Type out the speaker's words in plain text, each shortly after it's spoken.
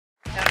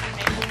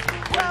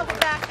Welcome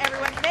back,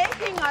 everyone.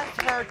 Making us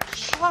her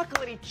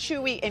chocolatey,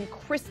 chewy, and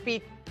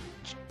crispy.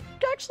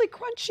 Actually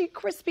crunchy,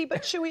 crispy,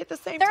 but chewy at the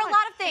same time. There are a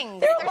lot of things.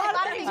 There's a lot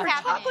of things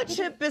happening. Chocolate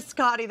chip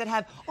biscotti that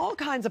have all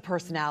kinds of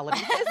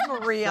personalities. It's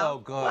Maria. So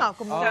good.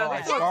 Welcome. So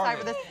excited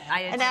for this.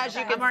 And as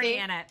you can see,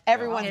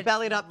 everyone's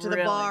bellied up to the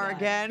bar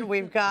again.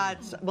 We've got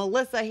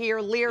Melissa here,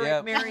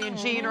 Lyric, Mary, and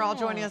Jean are all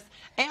joining us,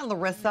 and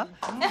Larissa.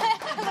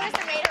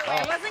 Larissa made her way.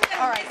 I wasn't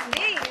going to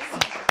miss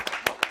these.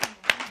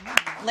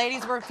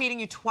 Ladies, we're feeding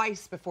you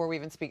twice before we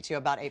even speak to you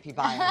about AP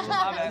Bio.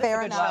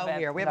 Fair enough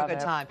here. We have a good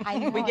time.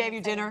 We gave you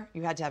dinner.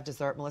 You had to have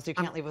dessert, Melissa. You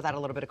can't leave without a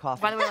little bit of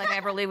coffee. By the way, like I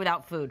never leave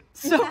without food.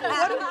 So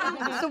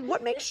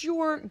what makes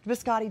your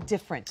biscotti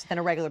different than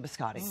a regular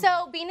biscotti?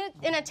 So being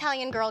an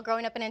Italian girl,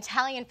 growing up in an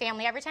Italian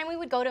family, every time we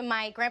would go to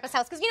my grandpa's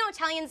house, because you know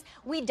Italians,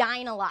 we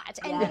dine a lot,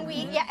 and then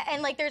we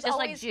and like there's just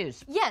always like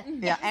Jews. Yeah,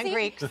 and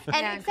Greeks.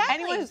 And exactly.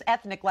 Anyone who's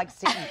ethnic likes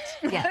to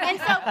eat. Yeah. And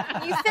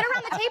so you sit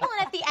around the table,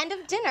 and at the end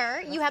of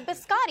dinner, you have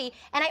biscotti.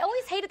 And I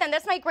always hated them.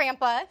 That's my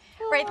grandpa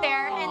right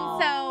there.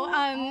 And so,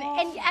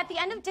 and at the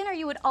end of dinner,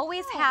 you would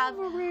always have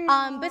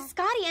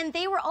biscotti, and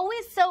they were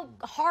always so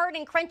hard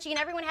and crunchy, and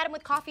everyone had them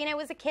with coffee. And I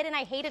was a kid, and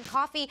I hated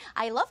coffee.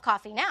 I love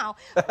coffee now,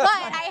 but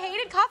I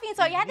hated coffee, and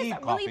so I had this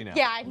really,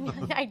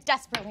 I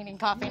desperately need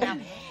coffee now.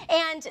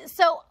 And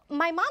so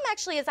my mom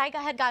actually, as I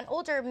had gotten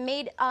older,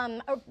 made a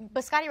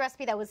biscotti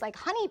recipe that was like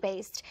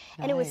honey-based,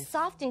 and it was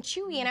soft and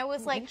chewy, and I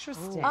was like,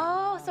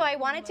 oh, so I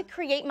wanted to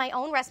create my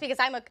own recipe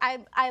because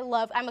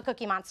I'm a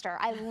cookie monster.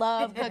 I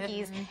love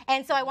cookies,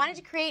 and so I wanted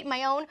to create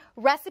my own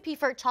recipe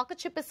for chocolate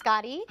chip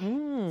biscotti,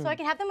 so I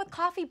can have them with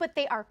coffee, but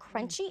they are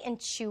crunchy and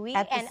chewy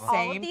and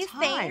all of these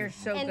things. They're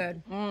so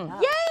good.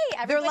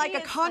 Yay! They're like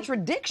a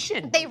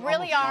contradiction. They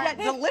really are. Yeah,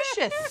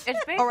 delicious.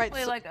 It's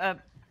basically like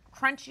a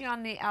crunchy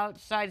on the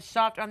outside,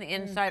 soft on the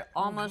inside,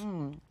 almost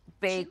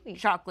baked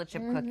chocolate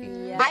chip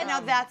cookie. I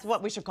know that's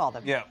what we should call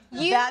them. Yeah.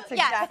 That's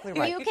exactly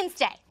right. You can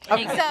stay.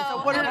 Okay.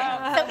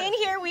 So in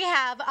here we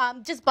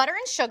have just butter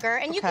and sugar,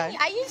 and you can.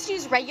 I used to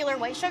use regular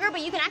white sugar,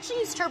 but you can actually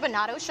use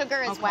turbinado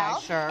sugar as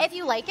well if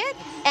you like it.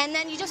 And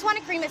then you just want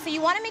to cream it, so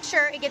you want to make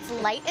sure it gets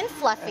light and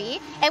fluffy.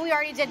 And we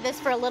already did this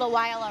for a little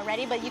while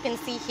already, but you can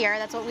see here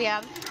that's what we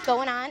have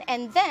going on.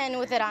 And then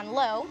with it on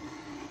low,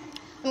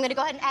 I'm going to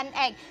go ahead and add an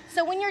egg.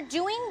 So when you're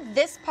doing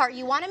this part,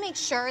 you want to make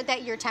sure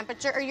that your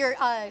temperature or your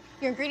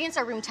ingredients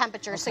are room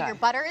temperature. So your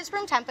butter is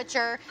room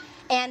temperature,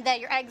 and that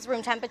your egg's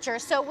room temperature.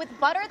 So with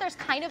butter, there's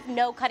kind of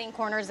no cutting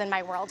corners in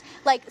my world.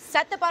 Like,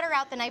 set the butter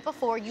out the night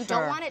before. You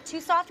don't want it too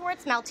soft where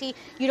it's melty.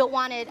 You don't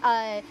want it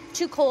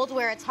too cold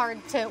where it's hard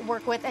to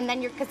work with. And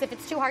then because if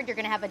it's too hard, you're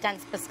going to have a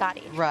dense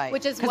biscotti. Right.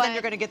 Which is because then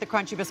you're going to get the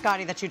crunchy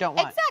biscotti that you don't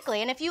want.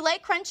 Exactly. And if you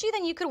like crunchy,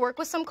 then you could work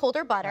with some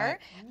colder butter,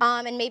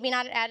 and maybe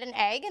not add an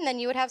egg, and then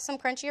you would have some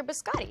crunchier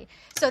biscotti.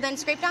 So then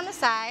scrape down the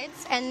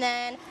sides, and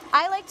then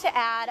I like to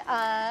add.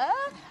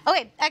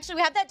 Okay, actually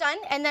we have that done,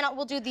 and then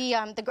we'll do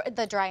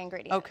the dry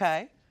ingredients.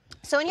 Okay.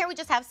 So in here we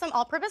just have some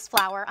all-purpose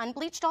flour,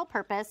 unbleached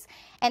all-purpose,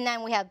 and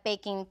then we have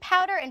baking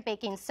powder and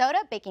baking soda,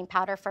 baking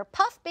powder for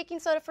puff, baking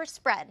soda for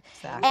spread.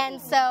 And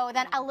so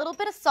then a little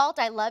bit of salt.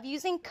 I love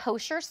using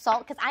kosher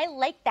salt because I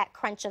like that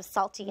crunch of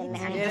salty in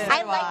there.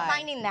 I like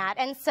finding that.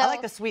 And so I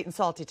like the sweet and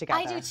salty together.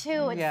 I do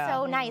too. It's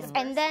so nice.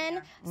 And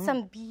then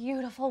some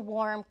beautiful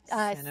warm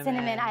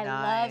cinnamon. I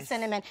love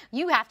cinnamon.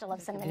 You have to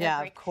love cinnamon.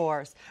 Yeah, of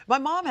course. My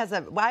mom has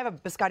I have a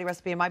biscotti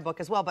recipe in my book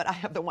as well, but I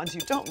have the ones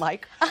you don't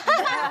like.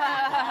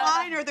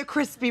 Mine are the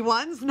crispy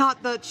ones,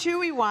 not the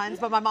chewy ones,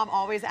 but my mom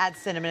always adds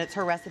cinnamon. It's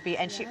her recipe,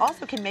 and she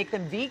also can make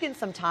them vegan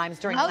sometimes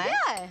during Lent.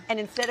 And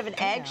instead of an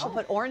egg, she'll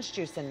put orange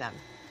juice in them.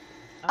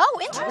 Oh,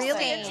 interesting.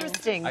 Really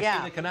interesting, I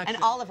see the connection.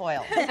 And olive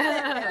oil.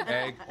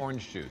 Egg,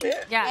 orange juice.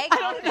 Yeah. I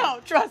don't know,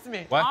 trust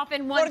me. What?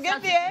 Often one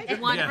get the egg? and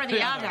one for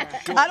the other.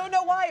 I don't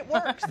know why it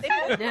works.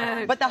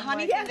 But the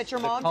honey thing that your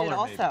mom did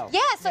also.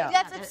 Yeah,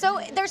 so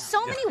there's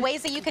so many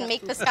ways that you can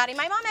make biscotti.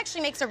 My mom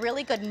actually makes a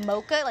really good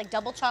mocha, like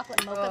double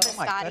chocolate mocha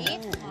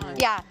biscotti.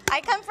 Yeah,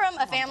 I come from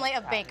a family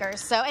of bakers.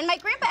 So, and my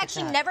grandpa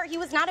actually he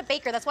was not a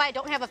baker. That's why I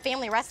don't have a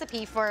family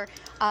recipe for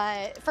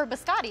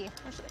biscotti.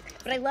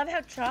 But I love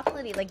how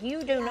chocolatey, like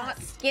you do not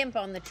skimp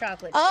on the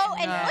chocolate. Oh,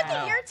 and look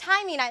at your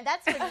timing.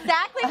 That's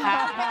exactly what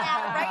I'm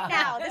at right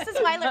now. This is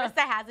why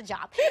Larissa has a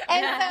job.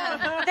 And so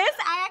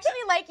I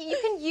actually like, you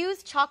can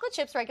use chocolate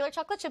chips, regular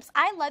chocolate chips.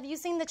 I love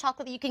using the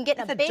chocolate that you can get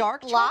in a big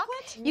dark block.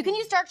 chocolate? You can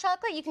use dark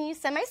chocolate. You can use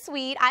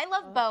semi-sweet. I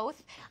love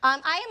both.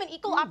 I am an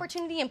equal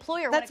opportunity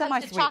employer when it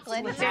comes to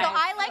chocolate. So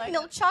I like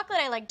milk chocolate.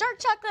 I like dark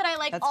chocolate. I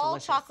like all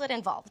chocolate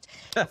involved.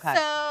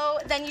 So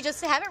then you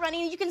just have it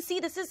running. You can see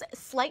this is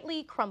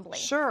slightly crumbly.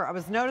 Sure, I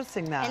was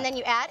noticing that. And then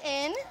you add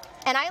in,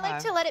 and I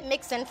like to let it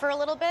mix in for a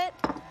little bit.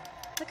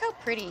 Look how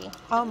pretty.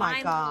 Oh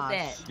my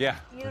gosh. Yeah.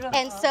 Beautiful.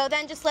 And so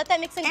then just let that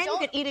mix in. And you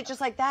can eat it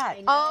just like that.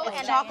 Oh, it's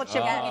and chocolate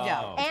chip cookie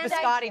dough. And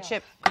Biscotti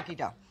chip cookie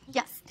dough.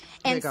 Yes.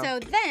 And so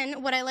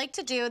then what I like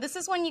to do, this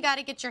is when you got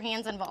to get your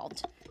hands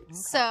involved.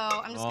 So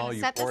I'm just going to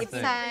set this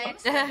aside.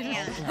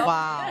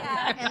 Wow.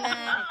 And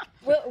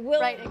then,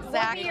 right,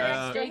 exactly.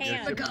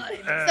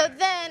 So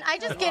then I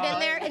just get in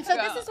there. And so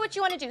this is what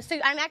you want to do. So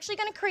I'm actually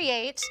going to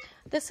create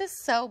This is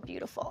so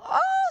beautiful. Oh,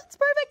 it's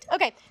perfect.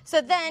 Okay, so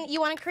then you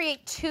want to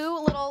create 2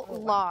 little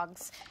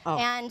logs. Oh.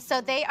 And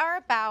so they are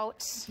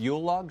about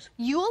Yule logs?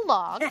 Yule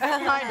logs.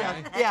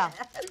 Kind of, yeah.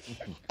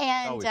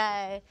 And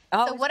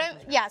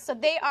so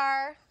they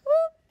are,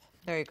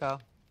 There you go.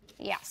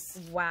 yes.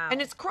 Wow.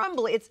 And it's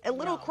crumbly. It's a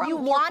little You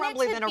more want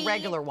crumbly it to than be, a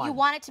regular one. You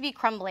want it to be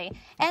crumbly.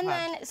 And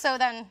then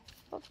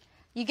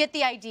you get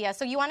the idea.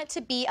 So you want it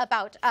to be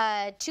about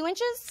 2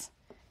 inches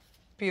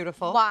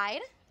Beautiful.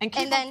 wide. And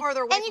keep them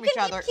farther away from each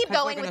other, And you can keep 'cause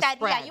going they're with gonna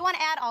that. Yeah, spread. you want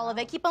to add all of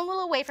it. Keep them a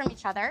little away from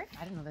each other.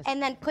 I didn't know this.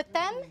 And then put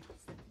them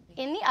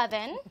in the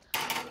oven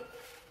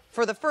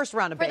For the first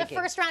round of for baking.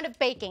 the first round of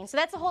baking. So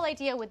that's the whole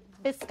idea with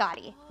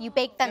biscotti. You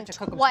bake them to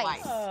cook them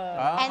twice. twice.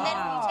 And then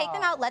when you take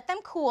them out, let them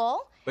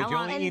cool. But you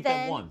only and eat then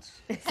them once.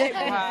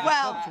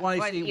 Well,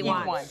 Twice, eat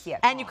once. Once, yeah.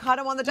 and you cut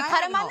them on the diagonal.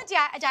 Cut them on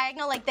the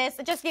diagonal like this.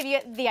 Just to give you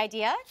the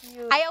idea.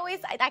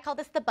 I call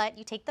this the butt.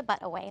 You take the butt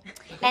away.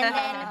 And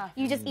then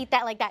you just eat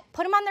that like that.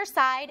 Put them on their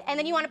side, and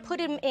then you want to put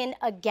them in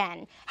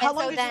again. How And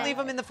long so did then, you leave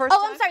them in the first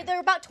Oh, time? I'm sorry. They're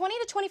about 20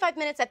 to 25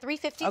 minutes at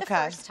 350 the Okay.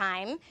 first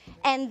time.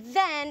 And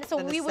then, so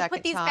Then the we would put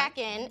second these time. back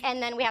in,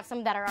 and then we have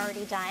some that are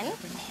already done.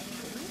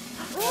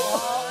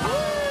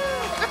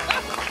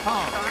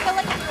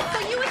 So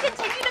you would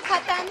continue to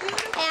cut them, and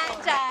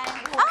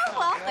oh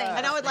well, thank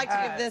And I would like to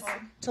give this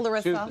to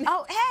Larissa.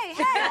 Oh, hey,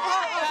 hey,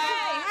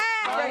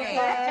 Down here,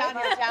 down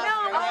here.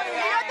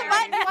 you want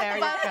the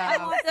butt?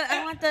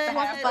 You want the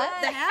butt? I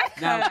want the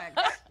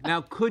half.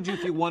 Now, could you,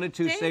 if you wanted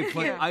to, say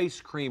put ice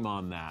cream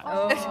on that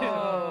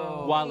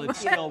while it's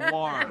still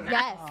warm?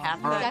 Yes,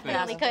 Perfect.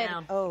 definitely could.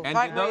 And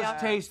Right, do those Maria?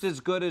 taste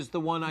as good as the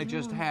one I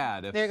just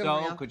had? If There you go,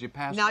 so, Maria. could you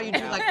pass Now it you do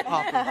down? like the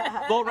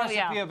coffee. Full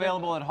recipe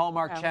available at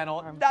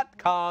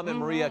hallmarkchannel.com, and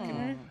Maria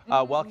can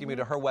welcome you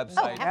to her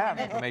website.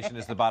 Information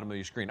is at the bottom of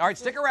your screen. All right,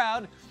 stick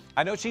around.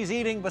 I know she's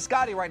eating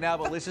biscotti right now,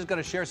 but Lisa's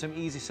going to share some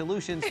easy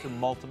solutions to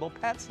multiple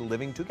pets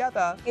living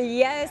together.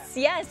 Yes,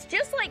 yes.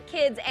 Just like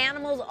kids,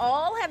 animals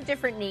all have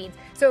different needs.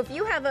 So if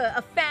you have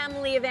a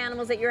family of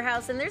animals at your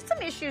house and there's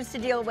some issues to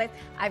deal with,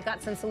 I've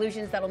got some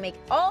solutions that'll make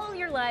all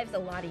your lives a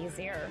lot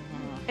easier.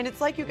 And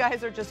it's like you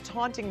guys are just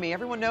taunting me.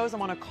 Everyone knows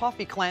I'm on a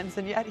coffee cleanse,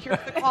 and yet here's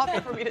the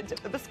coffee for me to dip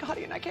the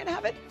biscotti, and I can't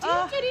have it.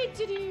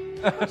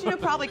 But you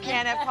probably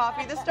can't have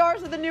coffee. The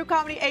stars of the new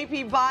comedy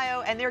AP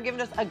Bio, and they're giving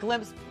us a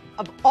glimpse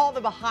of all the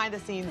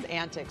behind-the-scenes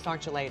antics,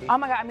 aren't you, ladies? Oh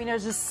my God, I mean,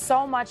 there's just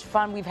so much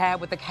fun we've had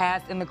with the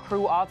cast and the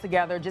crew all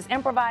together, just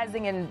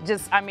improvising and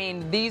just, I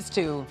mean, these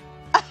two.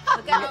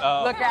 Look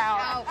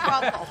out.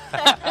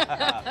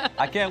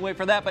 I can't wait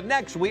for that. But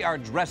next, we are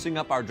dressing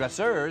up our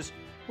dressers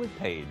with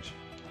Paige.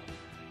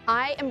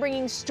 I am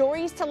bringing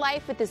stories to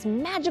life with this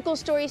magical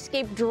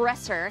Storyscape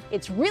dresser.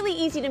 It's really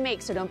easy to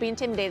make, so don't be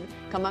intimidated.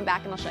 Come on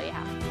back and I'll show you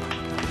how.